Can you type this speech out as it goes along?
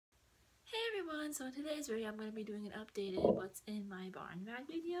everyone, so in today's video I'm going to be doing an updated what's in my barn bag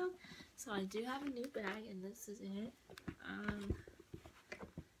video. So I do have a new bag and this is it. I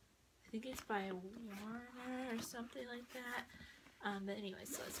think it's by Warner or something like that. But anyway,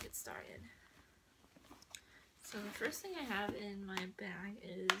 so let's get started. So the first thing I have in my bag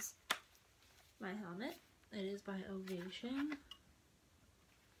is my helmet. It is by Ovation.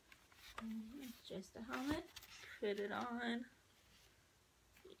 It's just a helmet. Put it on.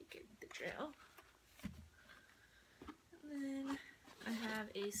 You get the drill. And then I have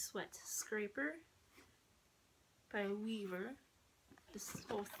a sweat scraper by Weaver. This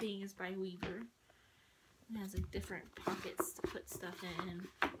whole thing is by Weaver. It has like different pockets to put stuff in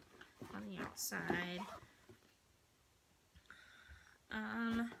on the outside.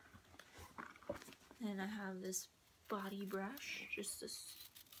 And I have this body brush, just a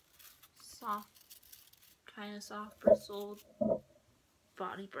soft, kind of soft bristled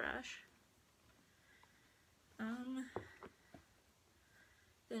body brush.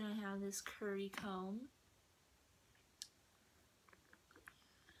 Then I have this curry comb.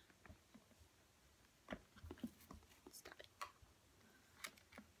 Stop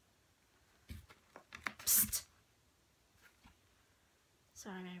it. Psst.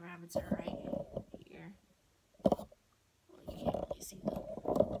 Sorry, my rabbits are right here. Well, you can't really see them.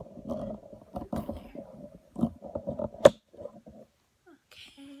 There.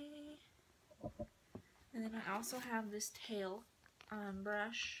 Okay. And then I also have this tail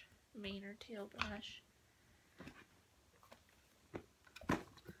brush, Maynard tail brush. Get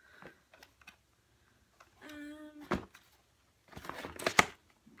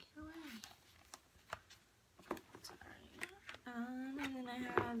away. Sorry. And then I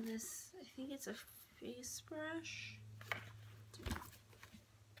have this, I think it's a face brush.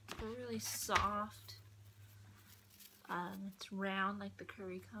 It's really soft. It's round like the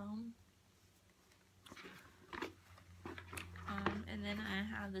curry comb. And then I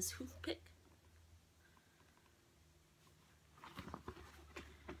have this hoof pick.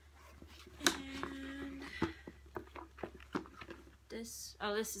 And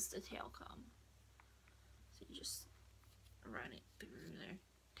this is the tail comb. So you just run it through their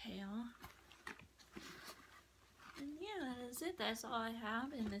tail. And yeah, that is it. That's all I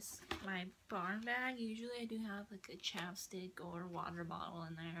have in my barn bag. Usually I do have like a chapstick or water bottle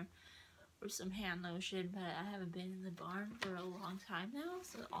in there, or some hand lotion, but I haven't been in the barn for a long time now,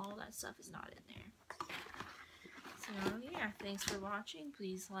 so all that stuff is not in there. So yeah, thanks for watching.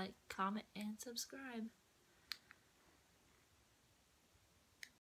 Please like, comment, and subscribe.